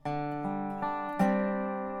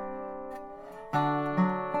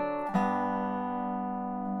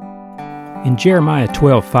In Jeremiah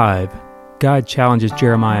 12:5, God challenges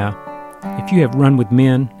Jeremiah, "If you have run with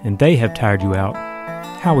men and they have tired you out,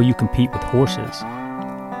 how will you compete with horses?"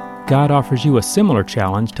 God offers you a similar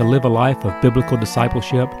challenge to live a life of biblical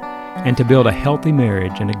discipleship and to build a healthy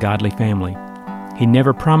marriage and a godly family. He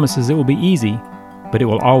never promises it will be easy, but it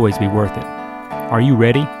will always be worth it. Are you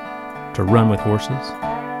ready to run with horses?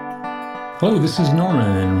 Hello, this is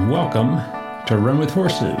Norman, and welcome to Run with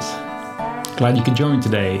Horses. Glad you could join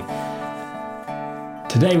today.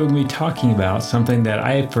 Today we're going to be talking about something that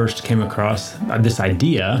I first came across, this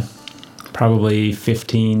idea, probably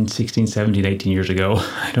 15, 16, 17, 18 years ago.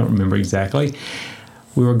 I don't remember exactly.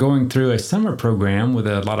 We were going through a summer program with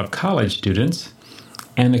a lot of college students,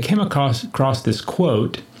 and I came across this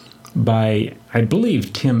quote by, I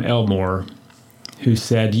believe, Tim Elmore, who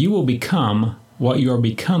said, "You will become what you are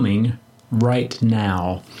becoming right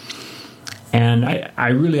now." And I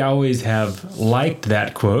really always have liked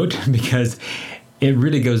that quote because it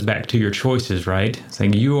really goes back to your choices, right?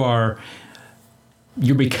 Saying you're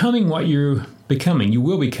becoming what you're becoming. You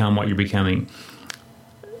will become what you're becoming.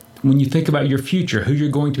 When you think about your future, who you're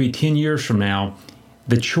going to be 10 years from now,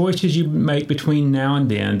 the choices you make between now and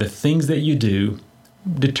then, the things that you do,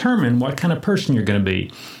 determine what kind of person you're going to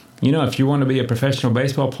be. You know, if you want to be a professional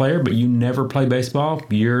baseball player, but you never play baseball,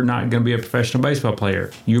 you're not going to be a professional baseball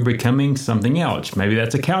player. You're becoming something else. Maybe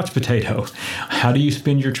that's a couch potato. How do you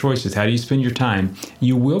spend your choices? How do you spend your time?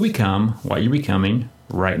 You will become what you're becoming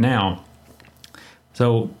right now.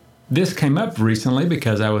 So this came up recently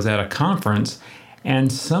because I was at a conference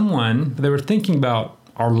and they were thinking about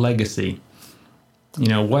our legacy. You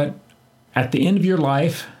know, what at the end of your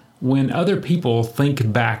life, when other people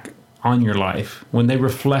think back on your life, when they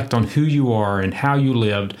reflect on who you are and how you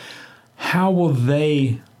lived, how will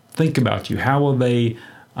they think about you? How will they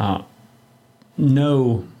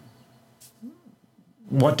know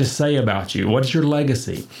what to say about you? What's your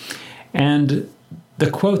legacy? And the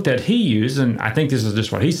quote that he used, and I think this is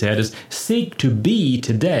just what he said, is seek to be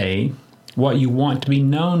today what you want to be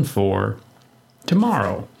known for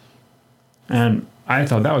tomorrow. And I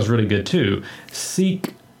thought that was really good too.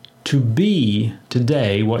 Seek to be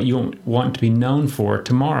today what you want to be known for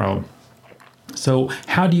tomorrow. So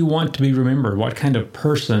how do you want to be remembered? What kind of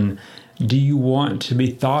person do you want to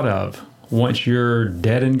be thought of once you're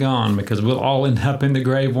dead and gone? Because we'll all end up in the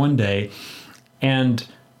grave one day, and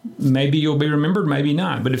maybe you'll be remembered, maybe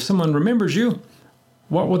not. But if someone remembers you,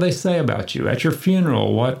 what will they say about you? At your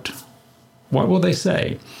funeral, what will they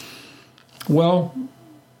say? Well,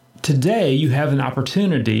 today you have an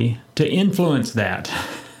opportunity to influence that.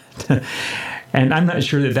 And I'm not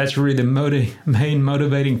sure that that's really the main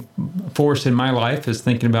motivating force in my life, is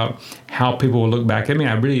thinking about how people will look back at me.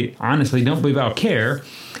 I really honestly don't believe I'll care,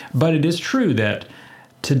 but it is true that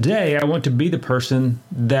today I want to be the person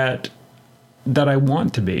that I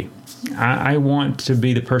want to be. I want to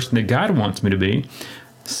be the person that God wants me to be.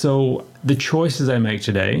 So the choices I make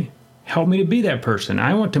today help me to be that person.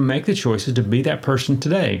 I want to make the choices to be that person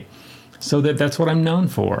today, so that's what I'm known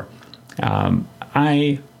for.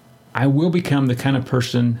 I will become the kind of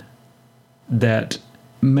person that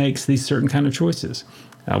makes these certain kind of choices.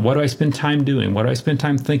 What do I spend time doing? What do I spend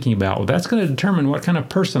time thinking about? Well, that's going to determine what kind of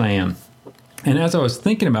person I am. And as I was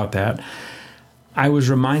thinking about that, I was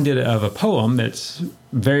reminded of a poem that's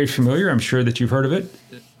very familiar. I'm sure that you've heard of it,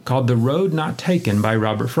 called "The Road Not Taken" by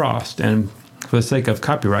Robert Frost. And for the sake of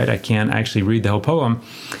copyright, I can't actually read the whole poem.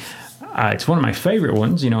 It's one of my favorite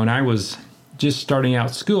ones. You know, and I was just starting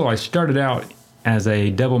out school. I started out as a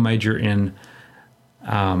double major in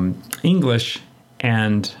English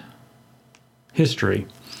and history,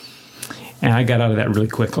 and I got out of that really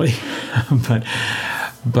quickly.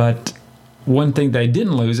 but one thing that I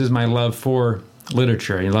didn't lose is my love for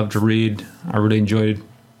literature. I love to read. I really enjoyed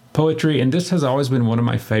poetry, and this has always been one of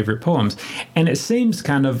my favorite poems. And it seems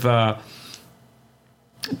kind of to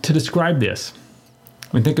describe this.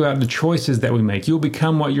 When you think about the choices that we make, you'll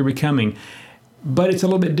become what you're becoming. But it's a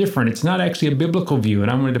little bit different. It's not actually a biblical view. And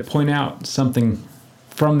I'm going to point out something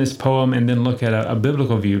from this poem and then look at a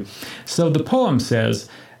biblical view. So the poem says,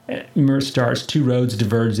 it starts, "Two roads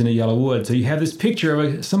diverged in a yellow wood." So you have this picture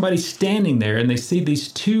of somebody standing there, and they see these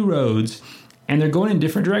two roads, and they're going in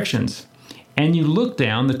different directions. And you look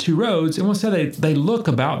down the two roads, and we'll say they look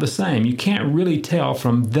about the same. You can't really tell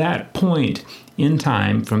from that point in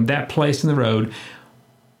time, from that place in the road,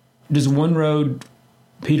 does one road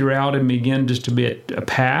peter out and begin just to be a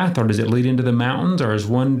path, or does it lead into the mountains, or does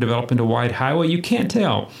one develop into a wide highway? You can't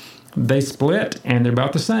tell. They split, and they're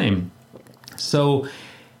about the same. So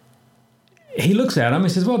he looks at them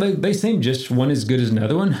and says, well, they seem just one as good as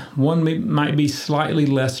another one. One might be slightly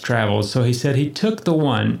less traveled. So he said he took the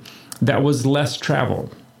one that was less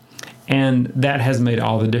traveled. And that has made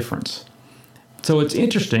all the difference. So it's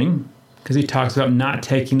interesting because he talks about not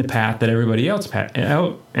taking the path that everyone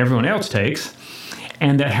else takes,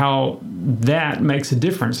 and that how that makes a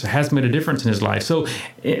difference, has made a difference in his life. So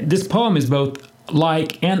this poem is both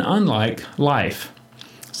like and unlike life.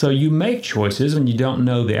 So you make choices when you don't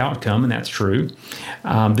know the outcome, and that's true.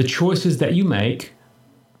 The choices that you make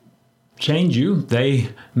change you. They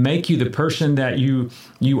make you the person that you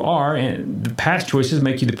are, and the past choices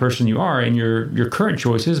make you the person you are, and your current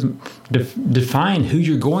choices define who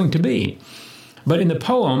you're going to be. But in the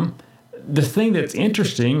poem, the thing that's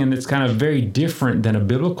interesting and that's kind of very different than a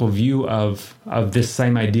biblical view of this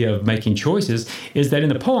same idea of making choices is that in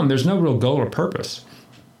the poem, there's no real goal or purpose.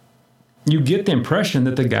 You get the impression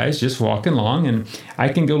that the guy's just walking along and I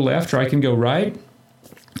can go left or I can go right.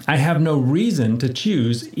 I have no reason to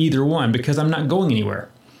choose either one because I'm not going anywhere.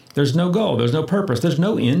 There's no goal, there's no purpose, there's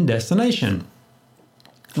no end destination.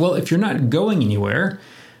 Well, if you're not going anywhere,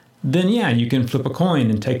 then yeah, you can flip a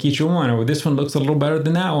coin and take each one, or this one looks a little better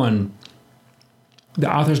than that one.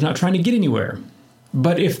 The author's not trying to get anywhere.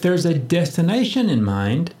 But if there's a destination in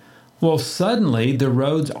mind, well, suddenly the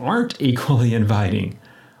roads aren't equally inviting.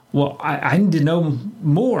 Well, I need to know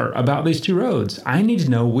more about these two roads. I need to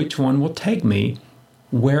know which one will take me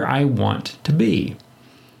where I want to be.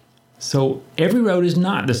 So every road is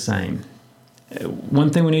not the same. One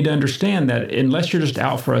thing we need to understand that unless you're just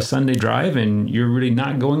out for a Sunday drive and you're really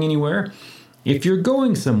not going anywhere, if you're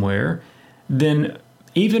going somewhere, then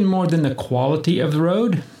even more than the quality of the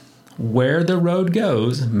road, where the road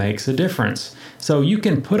goes makes a difference. So you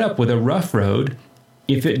can put up with a rough road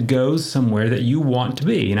if it goes somewhere that you want to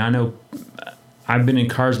be. And I know I've been in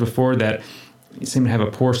cars before that seem to have a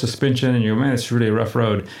poor suspension and you're, man, it's really a rough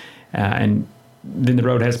road. And then the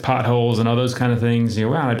road has potholes and all those kind of things. You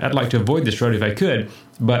know, wow, I'd like to avoid this road if I could,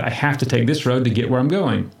 but I have to take this road to get where I'm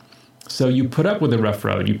going. So you put up with a rough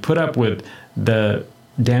road. You put up with the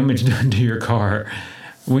damage done to your car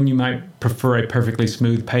when you might prefer a perfectly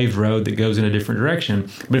smooth paved road that goes in a different direction.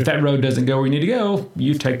 But if that road doesn't go where you need to go,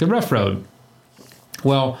 you take the rough road.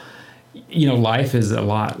 Well, you know, life is a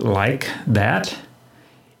lot like that.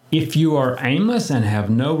 If you are aimless and have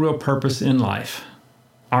no real purpose in life,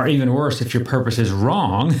 or even worse, if your purpose is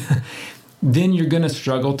wrong, then you're going to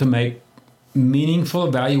struggle to make meaningful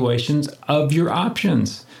evaluations of your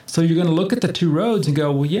options. So you're going to look at the two roads and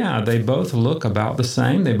go, well, yeah, they both look about the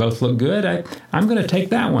same. They both look good. I'm going to take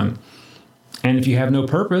that one. And if you have no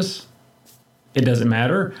purpose, it doesn't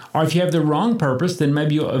matter. Or if you have the wrong purpose, then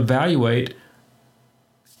maybe you'll evaluate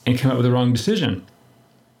and come up with the wrong decision.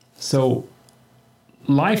 So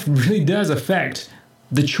life really does affect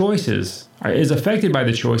the choices, is affected by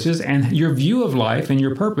the choices, and your view of life and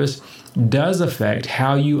your purpose does affect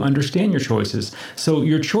how you understand your choices. So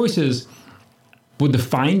your choices will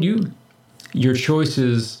define you. Your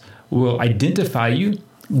choices will identify you.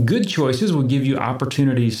 Good choices will give you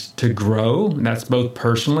opportunities to grow. And that's both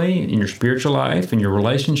personally, in your spiritual life, in your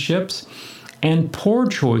relationships. And poor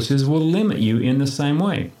choices will limit you in the same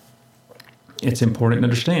way. It's important to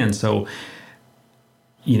understand. So,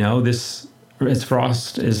 you know, this, as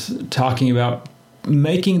Frost is talking about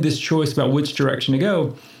making this choice about which direction to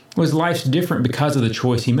go, was life's different because of the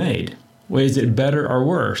choice he made. Well, is it better or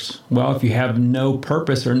worse? Well, if you have no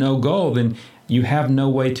purpose or no goal, then you have no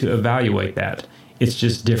way to evaluate that. It's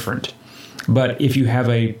just different. But if you have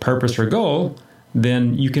a purpose or goal,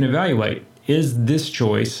 then you can evaluate, is this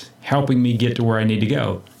choice helping me get to where I need to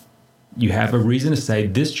go? You have a reason to say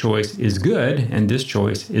this choice is good and this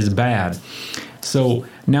choice is bad. So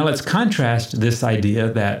now let's contrast this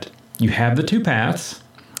idea that you have the two paths,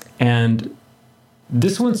 and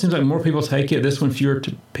this one seems like more people take it, this one fewer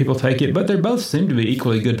people take it, but they both seem to be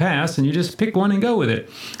equally good paths, and you just pick one and go with it.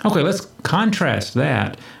 Okay, let's contrast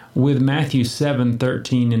that with Matthew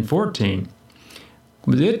 7:13 and 14.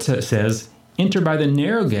 It says, "Enter by the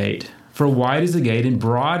narrow gate, for wide is the gate and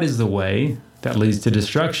broad is the way that leads to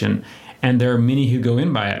destruction, and there are many who go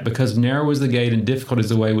in by it, because narrow is the gate and difficult is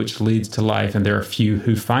the way which leads to life, and there are few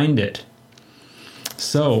who find it."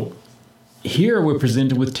 So here we're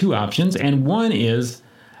presented with two options, and one is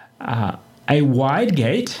a wide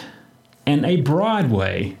gate and a broad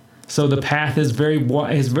way. So the path is very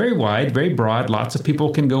wide, very broad. Lots of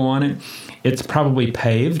people can go on it. It's probably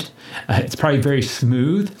paved. It's probably very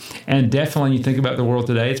smooth. And definitely, when you think about the world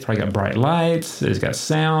today, it's probably got bright lights. It's got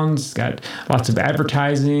sounds. It's got lots of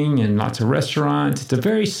advertising and lots of restaurants. It's a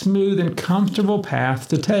very smooth and comfortable path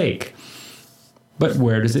to take. But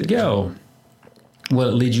where does it go? Well,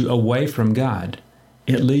 it leads you away from God.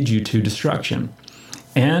 It leads you to destruction.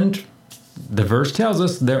 And the verse tells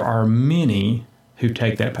us there are many who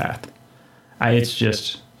take that path. It's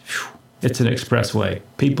just, it's an expressway.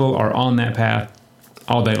 People are on that path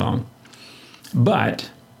all day long. But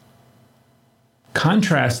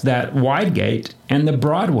contrast that wide gate and the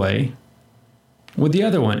broad way with the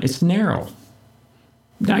other one. It's narrow.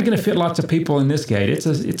 Not going to fit lots of people in this gate. It's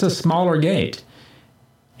a smaller gate.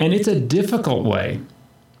 And it's a difficult way.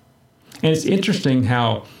 And it's interesting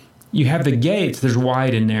how you have the gates, there's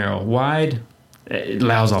wide and narrow. Wide, it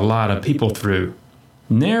allows a lot of people through.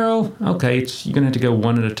 Narrow, okay, you're going to have to go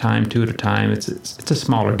one at a time, two at a time. It's a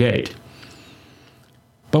smaller gate.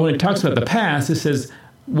 But when it talks about the paths, it says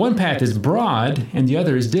one path is broad and the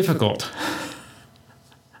other is difficult.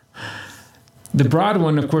 The broad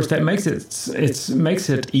one, of course, that makes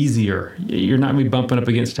it easier. You're not going to be bumping up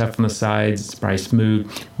against stuff on the sides. It's probably smooth.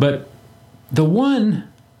 But the one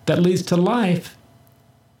that leads to life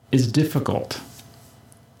is difficult.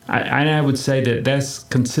 I would say that that's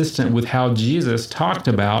consistent with how Jesus talked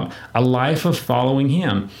about a life of following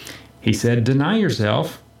him. He said, deny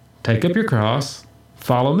yourself, take up your cross,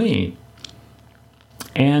 follow me.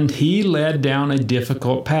 And he led down a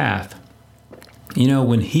difficult path. You know,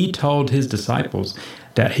 when he told his disciples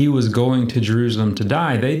that he was going to Jerusalem to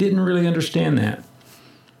die, they didn't really understand that.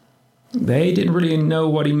 They didn't really know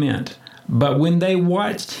what he meant. But when they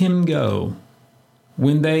watched him go,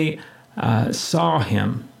 when they saw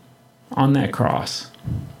him on that cross,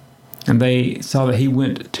 and they saw that he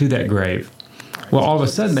went to that grave, well, all of a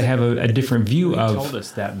sudden they have a different view of told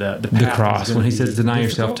us that the cross. When he says, deny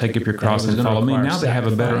yourself, take up your cross and follow me, now they have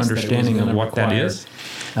a better understanding of what that is.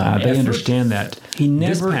 They understand that he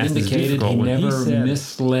never indicated, he never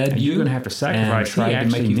misled you. You're going to have to sacrifice. And tried to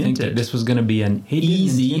make you think that this was going to be an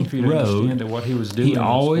easy road. What he was doing. He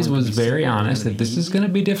always was very honest that this is going to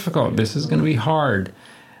be difficult. This is going to be hard.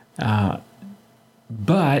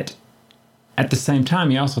 But at the same time,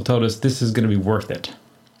 he also told us this is going to be worth it.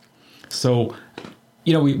 So,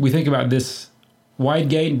 you know, we think about this wide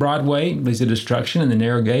gate and broad way leads to destruction, and the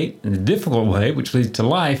narrow gate and the difficult way, which leads to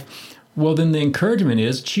life. Well, then the encouragement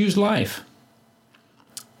is choose life.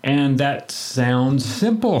 And that sounds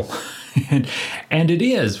simple. and it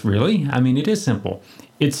is, really. I mean, it is simple.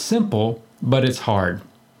 It's simple, but it's hard.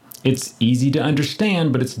 It's easy to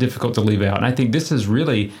understand, but it's difficult to leave out. And I think this is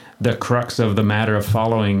really the crux of the matter of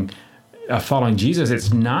following Jesus.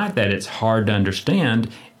 It's not that it's hard to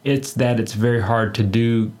understand. It's that it's very hard to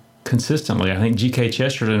do consistently. I think G.K.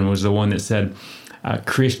 Chesterton was the one that said,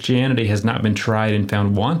 Christianity has not been tried and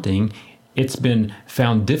found wanting. It's been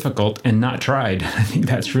found difficult and not tried. I think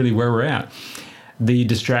that's really where we're at. The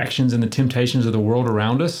distractions and the temptations of the world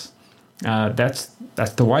around us, that's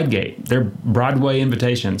the wide gate. They're Broadway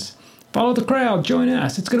invitations. Follow the crowd, join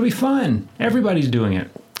us. It's going to be fun. Everybody's doing it.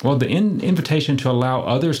 Well, the invitation to allow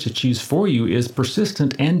others to choose for you is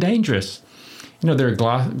persistent and dangerous. You know, there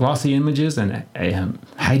are glossy images and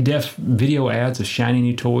high-def video ads of shiny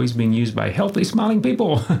new toys being used by healthy, smiling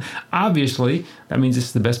people. Obviously, that means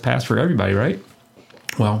it's the best pass for everybody, right?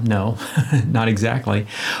 Well, no, not exactly.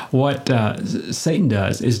 What Satan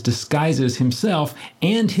does is disguises himself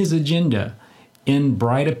and his agenda in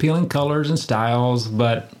bright, appealing colors and styles,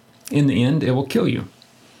 but in the end, it will kill you.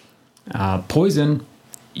 Poison,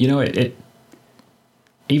 you know, it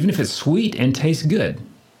even if it's sweet and tastes good,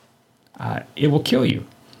 it will kill you.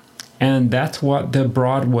 And that's what the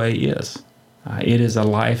broad way is. It is a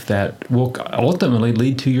life that will ultimately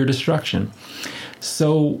lead to your destruction.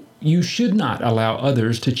 So you should not allow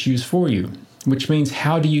others to choose for you, which means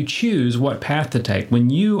how do you choose what path to take?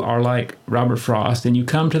 When you are like Robert Frost and you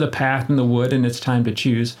come to the path in the wood and it's time to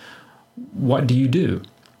choose, what do you do?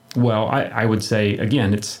 Well, I would say,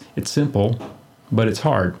 again, it's simple, but it's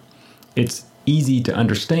hard. It's easy to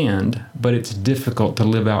understand, but it's difficult to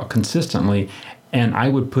live out consistently. And I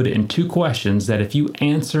would put it in two questions that if you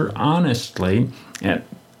answer honestly,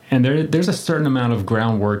 and there's a certain amount of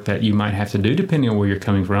groundwork that you might have to do depending on where you're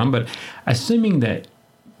coming from, but assuming that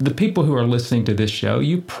the people who are listening to this show,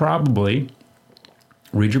 you probably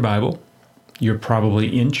read your Bible, you're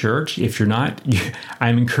probably in church. If you're not,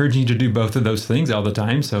 I'm encouraging you to do both of those things all the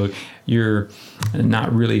time, so you're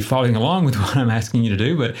not really following along with what I'm asking you to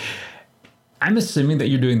do, but I'm assuming that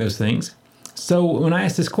you're doing those things. So when I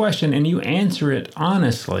ask this question and you answer it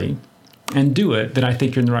honestly and do it, then I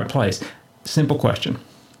think you're in the right place. Simple question.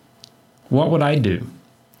 What would I do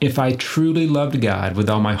if I truly loved God with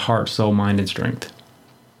all my heart, soul, mind, and strength?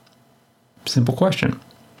 Simple question.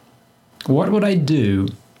 What would I do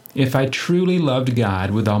if I truly loved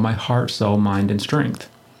God with all my heart, soul, mind, and strength?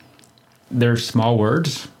 They're small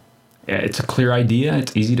words. It's a clear idea.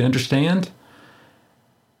 It's easy to understand.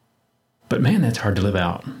 But man, that's hard to live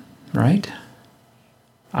out, right?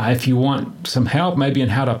 If you want some help maybe in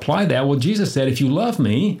how to apply that, well, Jesus said, if you love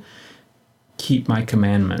me, keep my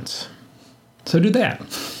commandments. So do that.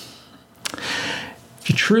 If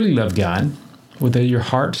you truly love God with your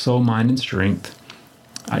heart, soul, mind, and strength,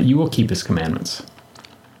 you will keep his commandments.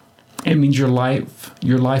 It means your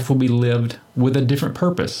life will be lived with a different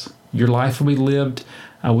purpose. Your life will be lived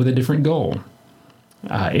with a different goal.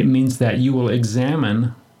 It means that you will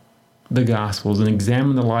examine the Gospels and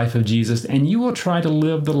examine the life of Jesus, and you will try to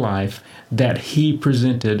live the life that he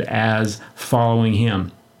presented as following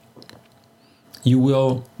him. You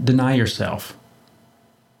will deny yourself.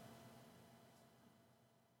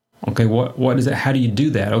 Okay, what is it? How do you do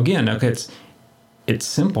that? Again, okay, it's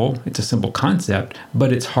simple. It's a simple concept,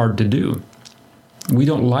 but it's hard to do. We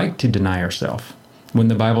don't like to deny ourselves. When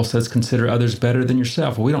the Bible says, consider others better than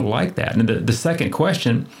yourself, we don't like that. And the second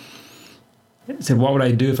question said, what would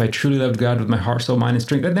I do if I truly loved God with my heart, soul, mind, and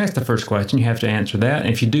strength? And that's the first question. You have to answer that.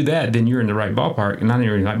 And if you do that, then you're in the right ballpark. And not in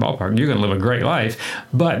the right ballpark, you're going to live a great life.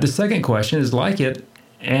 But the second question is like it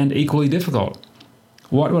and equally difficult.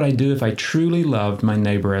 What would I do if I truly loved my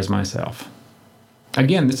neighbor as myself?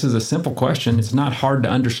 Again, this is a simple question. It's not hard to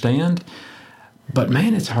understand. But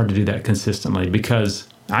man, it's hard to do that consistently, because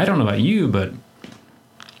I don't know about you, but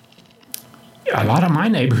a lot of my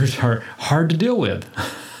neighbors are hard to deal with.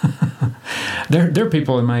 There are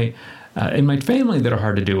people in my family that are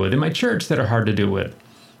hard to deal with, in my church that are hard to deal with.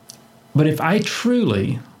 But if I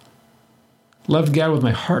truly loved God with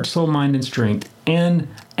my heart, soul, mind, and strength, and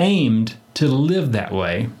aimed to live that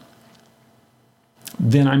way,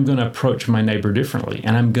 then I'm going to approach my neighbor differently.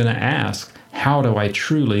 And I'm going to ask, how do I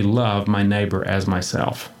truly love my neighbor as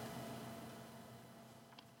myself?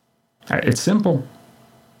 It's simple.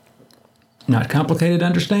 Not complicated to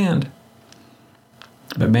understand.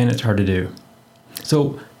 But man, it's hard to do.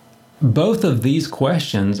 So both of these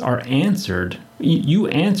questions are answered. You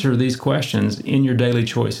answer these questions in your daily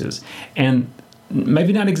choices. And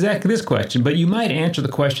maybe not exactly this question, but you might answer the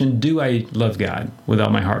question, do I love God with all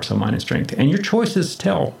my heart, soul, mind, and strength? And your choices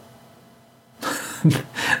tell.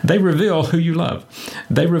 They reveal who you love.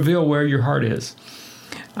 They reveal where your heart is.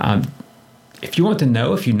 If you want to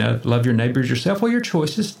know if you love your neighbors yourself, well, your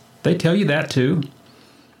choices, they tell you that too.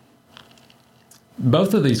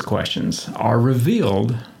 Both of these questions are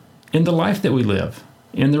revealed in the life that we live,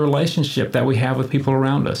 in the relationship that we have with people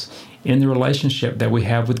around us, in the relationship that we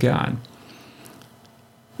have with God.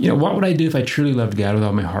 What would I do if I truly loved God with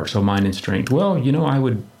all my heart, soul, mind, and strength? Well, I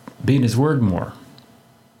would be in his word more.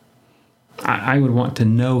 I would want to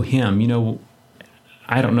know him.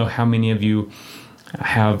 I don't know how many of you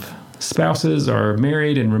have spouses or are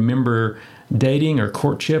married and remember dating or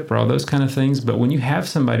courtship or all those kind of things. But when you have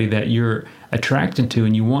somebody that you're attracted to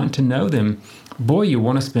and you want to know them, boy, you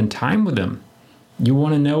want to spend time with them. You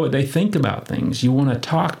want to know what they think about things. You want to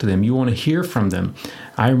talk to them. You want to hear from them.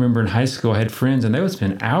 I remember in high school, I had friends and they would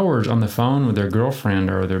spend hours on the phone with their girlfriend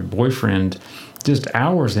or their boyfriend, just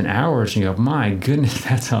hours and hours. And you go, my goodness,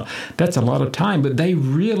 that's a lot of time. But they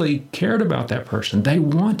really cared about that person. They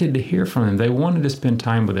wanted to hear from them. They wanted to spend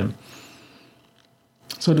time with them.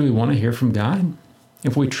 So do we want to hear from God?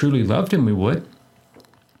 If we truly loved him, we would.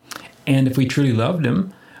 And if we truly loved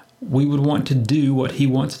him, we would want to do what he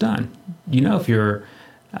wants done. If your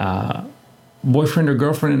boyfriend or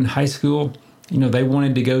girlfriend in high school, they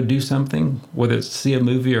wanted to go do something, whether it's see a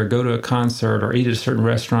movie or go to a concert or eat at a certain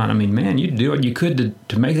restaurant. I mean, man, you'd do what you could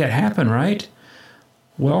to make that happen, right?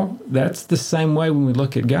 Well, that's the same way when we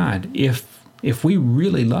look at God. If we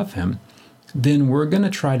really love him, then we're going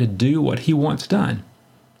to try to do what he wants done.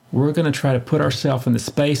 We're going to try to put ourselves in the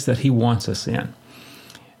space that he wants us in.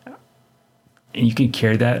 And you can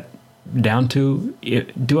carry that down to,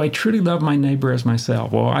 do I truly love my neighbor as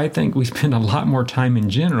myself? Well, I think we spend a lot more time in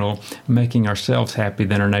general making ourselves happy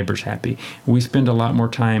than our neighbors happy. We spend a lot more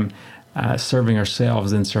time serving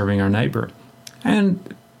ourselves than serving our neighbor.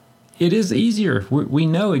 And it is easier. We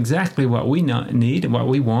know exactly what we need and what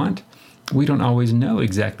we want. We don't always know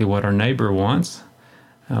exactly what our neighbor wants.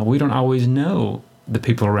 We don't always know the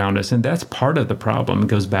people around us, and that's part of the problem. It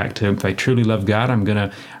goes back to, if I truly love God, I'm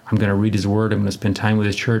gonna read his word, I'm gonna spend time with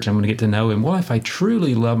his church, I'm gonna get to know him. Well, if I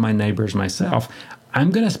truly love my neighbors myself,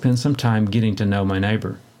 I'm gonna spend some time getting to know my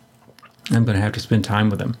neighbor. I'm gonna have to spend time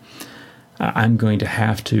with them. I'm going to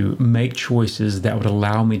have to make choices that would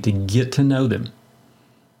allow me to get to know them.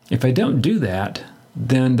 If I don't do that,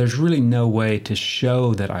 then there's really no way to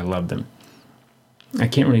show that I love them. I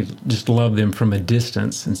can't really just love them from a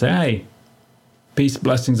distance and say, hey, peace,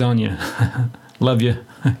 blessings on you. Love you.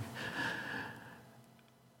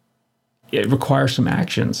 It requires some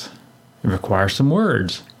actions. It requires some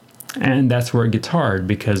words. And that's where it gets hard,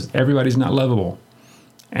 because everybody's not lovable.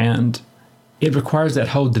 And it requires that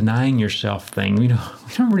whole denying yourself thing. We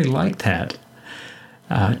don't really like that.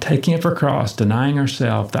 Taking up our cross, denying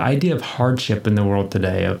ourselves, the idea of hardship in the world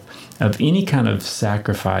today, of any kind of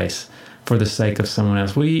sacrifice for the sake of someone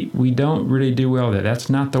else. We don't really do well there. That's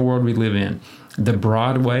not the world we live in. The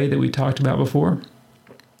broad way that we talked about before,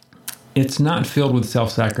 it's not filled with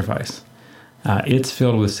self-sacrifice. It's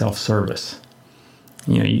filled with self-service.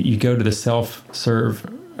 You go to the self-serve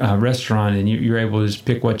restaurant and you're able to just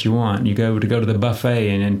pick what you want. You go to the buffet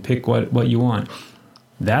and pick what you want.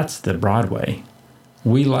 That's the broad way.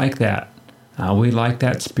 We like that. We like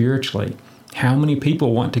that spiritually. How many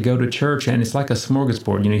people want to go to church and it's like a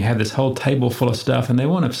smorgasbord? You have this whole table full of stuff and they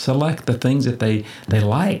want to select the things that they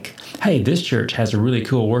like. Hey, this church has a really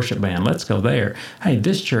cool worship band. Let's go there. Hey,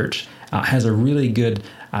 this church has a really good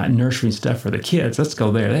nursery stuff for the kids. Let's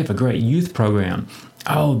go there. They have a great youth program.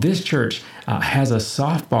 Oh, this church has a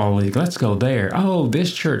softball league. Let's go there. Oh,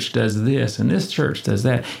 this church does this and this church does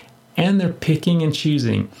that. And they're picking and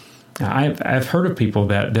choosing. I've heard of people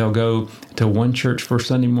that they'll go to one church for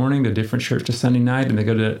Sunday morning, a different church to Sunday night, and they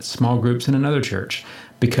go to small groups in another church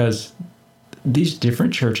because these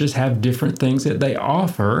different churches have different things that they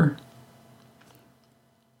offer.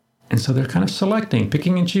 And so they're kind of selecting,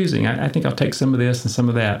 picking and choosing. I think I'll take some of this and some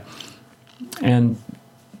of that. And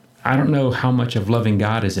I don't know how much of loving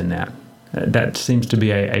God is in that. That seems to be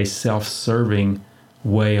a self-serving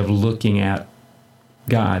way of looking at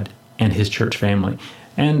God and his church family.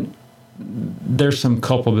 And there's some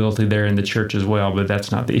culpability there in the church as well, but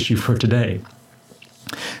that's not the issue for today.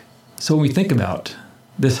 So when we think about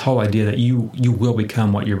this whole idea that you will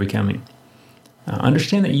become what you're becoming,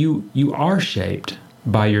 understand that you are shaped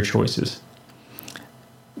by your choices.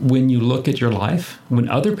 When you look at your life, when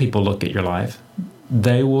other people look at your life,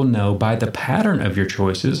 they will know by the pattern of your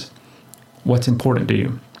choices what's important to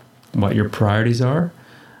you, what your priorities are,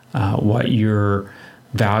 what your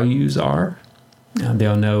values are.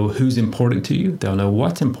 They'll know who's important to you. They'll know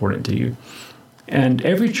what's important to you. And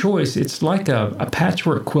every choice, it's like a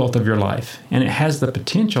patchwork quilt of your life. And it has the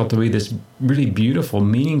potential to be this really beautiful,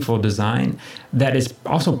 meaningful design that is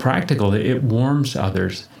also practical. It warms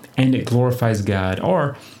others and it glorifies God.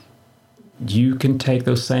 Or you can take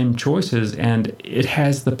those same choices and it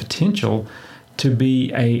has the potential to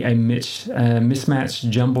be a mismatched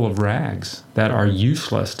jumble of rags that are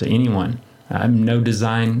useless to anyone. No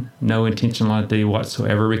design, no intentionality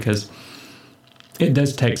whatsoever, because it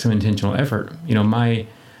does take some intentional effort.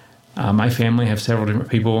 My family have several different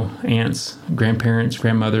people, aunts, grandparents,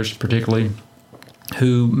 grandmothers particularly,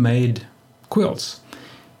 who made quilts.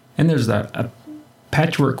 And there's a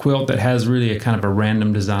patchwork quilt that has really a kind of a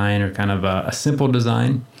random design or kind of a simple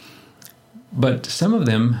design. But some of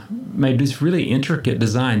them made these really intricate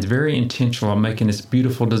designs, very intentional on making this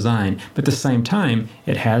beautiful design. But at the same time,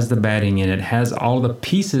 it has the batting in it. It has all the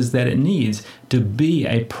pieces that it needs to be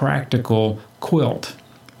a practical quilt.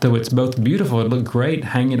 Though it's both beautiful, it looked great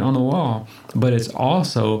hanging on the wall, but it's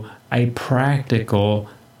also a practical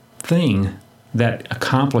thing that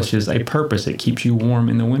accomplishes a purpose. It keeps you warm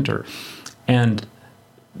in the winter. And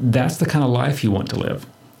that's the kind of life you want to live.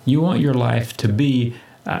 You want your life to be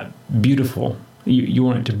beautiful. You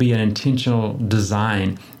want it to be an intentional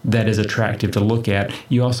design that is attractive to look at.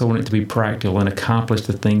 You also want it to be practical and accomplish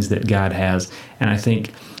the things that God has. And I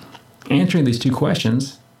think answering these two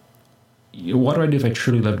questions, what do I do if I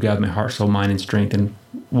truly love God with my heart, soul, mind, and strength? And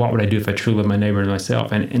what would I do if I truly love my neighbor and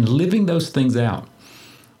myself? And living those things out,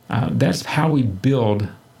 that's how we build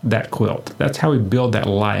that quilt. That's how we build that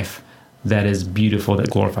life that is beautiful,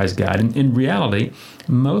 that glorifies God. And in reality,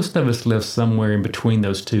 most of us live somewhere in between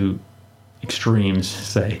those two extremes,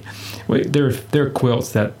 say. There are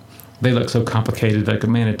quilts that they look so complicated, like,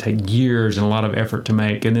 man, it'd take years and a lot of effort to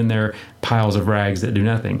make, and then there are piles of rags that do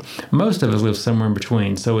nothing. Most of us live somewhere in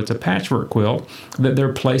between. So it's a patchwork quilt that there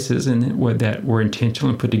are places that were intentional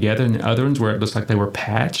and put together, and other ones where it looks like they were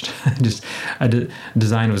patched. Just a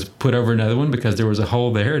design was put over another one because there was a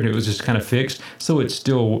hole there, and it was just kind of fixed. So it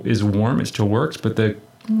still is warm, it still works, but the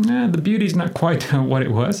beauty's not quite what it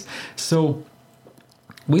was. So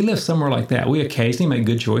we live somewhere like that. We occasionally make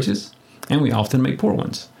good choices, and we often make poor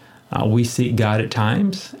ones. We seek God at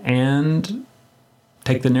times and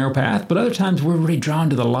take the narrow path, but other times we're really drawn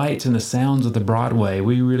to the lights and the sounds of the Broadway.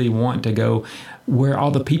 We really want to go where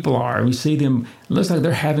all the people are. We see them, it looks like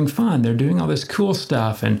they're having fun. They're doing all this cool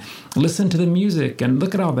stuff, and listen to the music and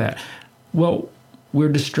look at all that. Well, we're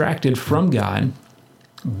distracted from God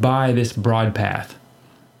by this broad path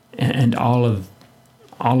and all of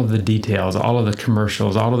the details, all of the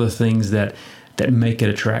commercials, all of the things that make it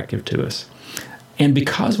attractive to us. And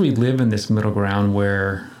because we live in this middle ground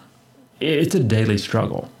where it's a daily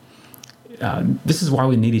struggle. This is why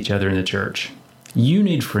we need each other in the church. You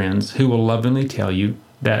need friends who will lovingly tell you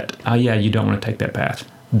that, oh yeah, you don't want to take that path.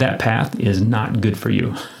 That path is not good for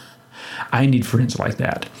you. I need friends like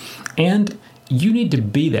that. And you need to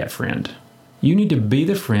be that friend. You need to be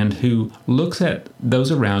the friend who looks at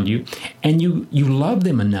those around you and you love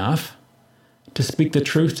them enough to speak the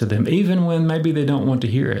truth to them, even when maybe they don't want to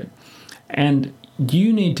hear it. And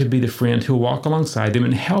you need to be the friend who will walk alongside them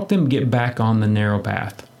and help them get back on the narrow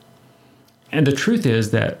path. And the truth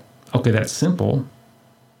is that, okay, that's simple,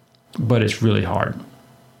 but it's really hard.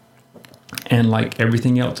 And like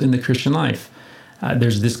everything else in the Christian life,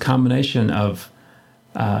 there's this combination of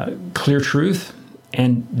clear truth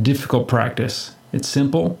and difficult practice. It's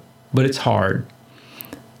simple, but it's hard.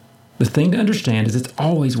 The thing to understand is it's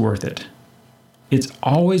always worth it. It's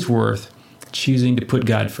always worth choosing to put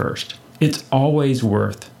God first. It's always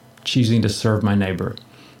worth choosing to serve my neighbor.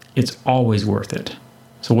 It's always worth it.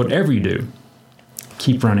 So whatever you do,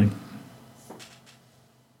 keep running.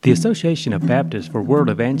 The Association of Baptists for World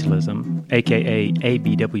Evangelism, aka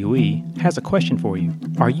ABWE, has a question for you.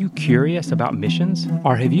 Are you curious about missions,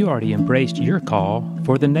 or have you already embraced your call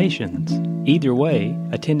for the nations? Either way,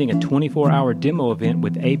 attending a 24-hour demo event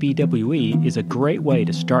with ABWE is a great way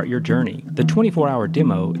to start your journey. The 24-hour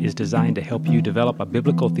demo is designed to help you develop a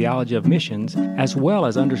biblical theology of missions, as well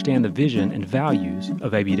as understand the vision and values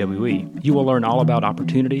of ABWE. You will learn all about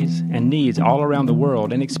opportunities and needs all around the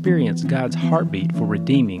world and experience God's heartbeat for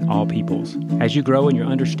redeeming all peoples. As you grow in your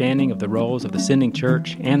understanding of the roles of the sending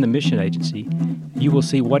church and the mission agency, you will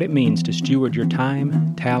see what it means to steward your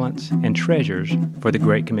time, talents, and treasures for the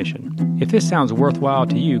Great Commission. If this sounds worthwhile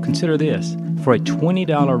to you, consider this. For a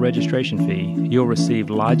 $20 registration fee, you'll receive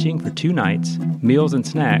lodging for 2 nights, meals and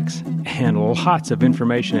snacks, and lots of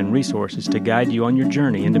information and resources to guide you on your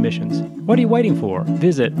journey into missions. What are you waiting for?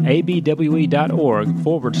 Visit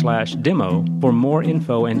abwe.org/demo for more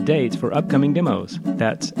info and dates for upcoming demos.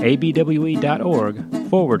 That's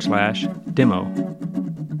abwe.org/demo.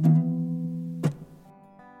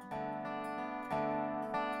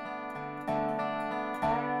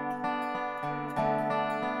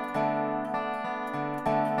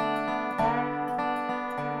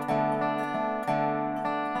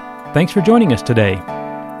 Thanks for joining us today.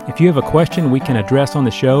 If you have a question we can address on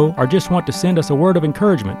the show or just want to send us a word of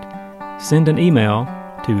encouragement, send an email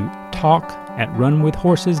to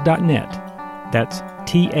talk@runwithhorses.net. That's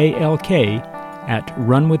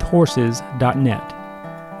TALK@runwithhorses.net.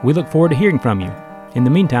 We look forward to hearing from you. In the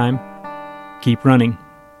meantime, keep running.